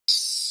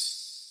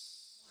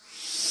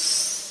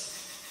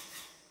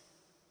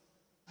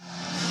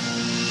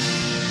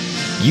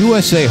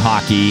USA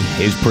Hockey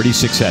is pretty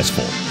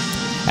successful.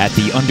 At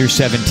the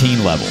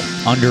under-17 level,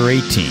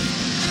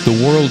 under-18,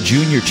 the World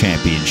Junior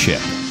Championship,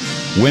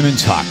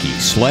 women's hockey,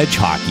 sledge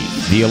hockey,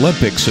 the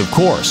Olympics, of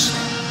course.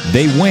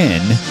 They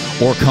win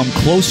or come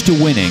close to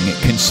winning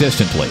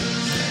consistently.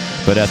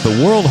 But at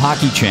the World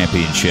Hockey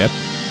Championship,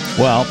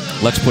 well,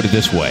 let's put it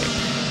this way.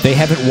 They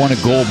haven't won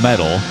a gold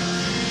medal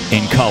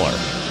in color.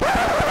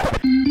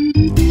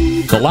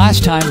 The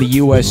last time the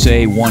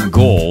USA won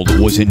gold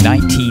was in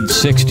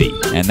 1960,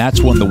 and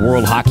that's when the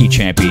World Hockey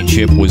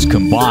Championship was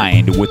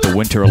combined with the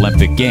Winter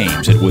Olympic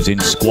Games. It was in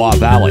Squaw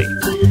Valley.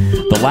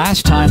 The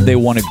last time they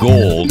won a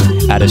gold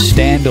at a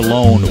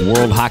standalone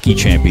World Hockey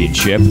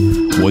Championship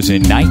was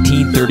in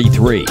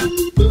 1933.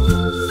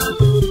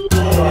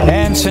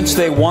 And since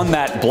they won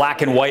that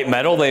black and white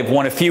medal, they've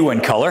won a few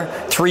in color.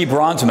 3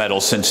 bronze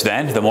medals since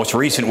then. The most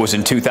recent was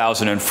in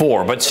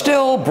 2004. But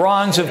still,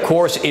 bronze, of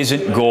course,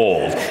 isn't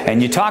gold.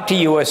 And you talk to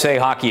USA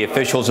Hockey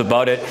officials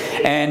about it,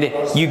 and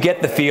you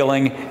get the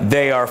feeling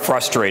they are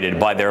frustrated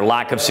by their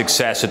lack of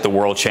success at the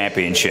World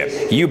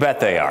Championship. You bet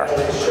they are.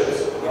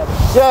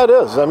 Yeah, it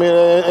is. I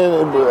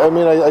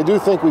mean, I do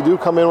think we do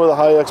come in with a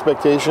high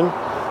expectation.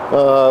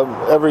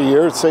 Every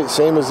year,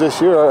 same as this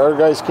year, our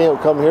guys can't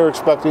come here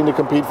expecting to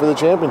compete for the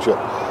championship.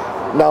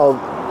 Now,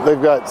 they've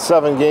got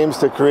 7 games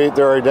to create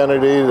their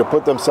identity, to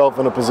put themselves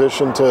in a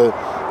position to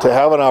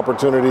have an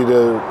opportunity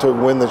to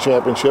win the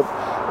championship.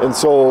 And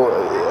so,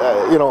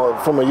 you know,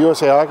 from a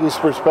USA Hockey's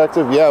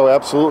perspective, yeah, we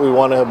absolutely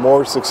want to have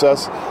more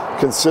success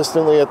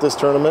consistently at this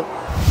tournament.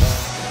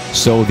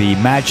 So the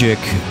magic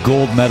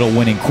gold medal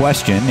winning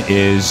question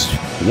is,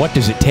 what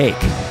does it take?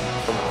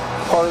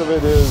 Part of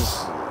it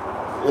is,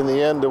 in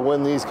the end, to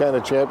win these kind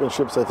of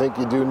championships, I think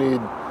you do need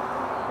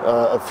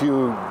a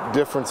few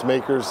difference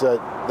makers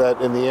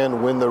that in the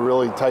end win the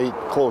really tight,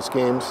 close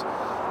games.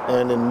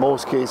 And in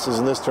most cases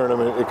in this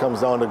tournament, it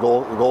comes down to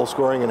goal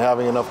scoring and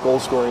having enough goal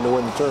scoring to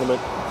win the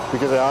tournament,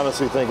 because I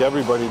honestly think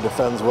everybody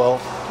defends well.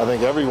 I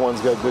think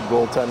everyone's got good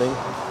goaltending.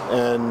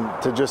 And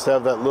to just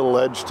have that little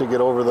edge to get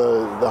over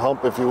the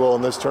hump, if you will,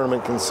 in this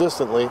tournament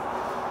consistently,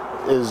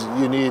 is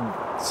you need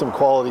some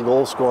quality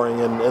goal scoring,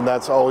 and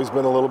that's always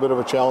been a little bit of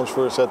a challenge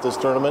for us at this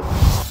tournament.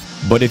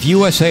 But if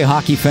USA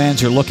Hockey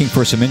fans are looking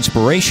for some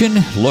inspiration,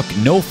 look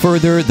no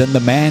further than the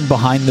man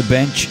behind the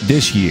bench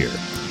this year.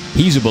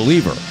 He's a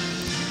believer.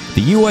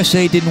 The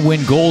USA didn't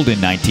win gold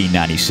in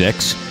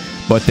 1996,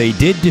 but they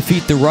did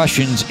defeat the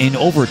Russians in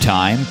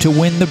overtime to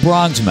win the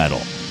bronze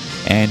medal.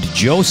 And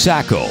Joe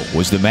Sacco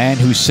was the man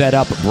who set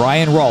up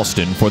Brian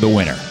Ralston for the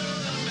winner.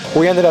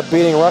 We ended up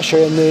beating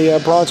Russia in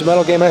the bronze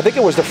medal game, and I think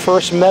it was the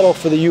first medal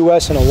for the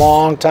U.S. in a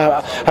long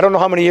time. I don't know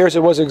how many years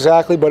it was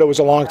exactly, but it was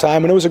a long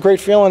time, and it was a great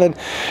feeling, and,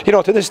 you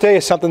know, to this day,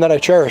 it's something that I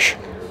cherish.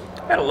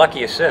 You had a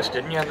lucky assist,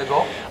 didn't you, on the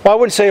goal? Well, I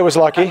wouldn't say it was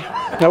lucky.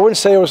 I wouldn't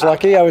say it was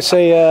lucky. I would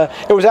say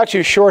it was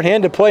actually a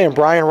short-handed play, and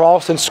Brian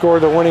Ralston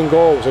scored the winning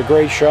goal. It was a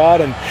great shot,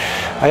 and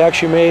I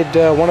actually made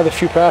one of the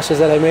few passes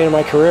that I made in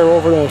my career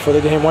over to him for the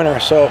game winner.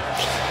 So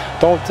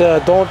don't play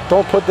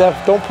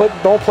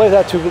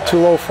that too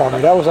low for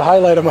me. That was a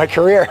highlight of my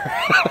career.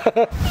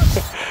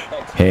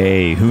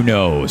 Hey, who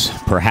knows?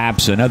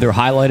 Perhaps another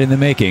highlight in the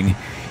making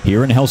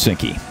here in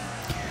Helsinki.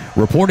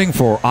 Reporting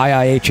for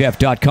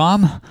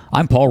IIHF.com,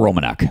 I'm Paul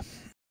Romanuk.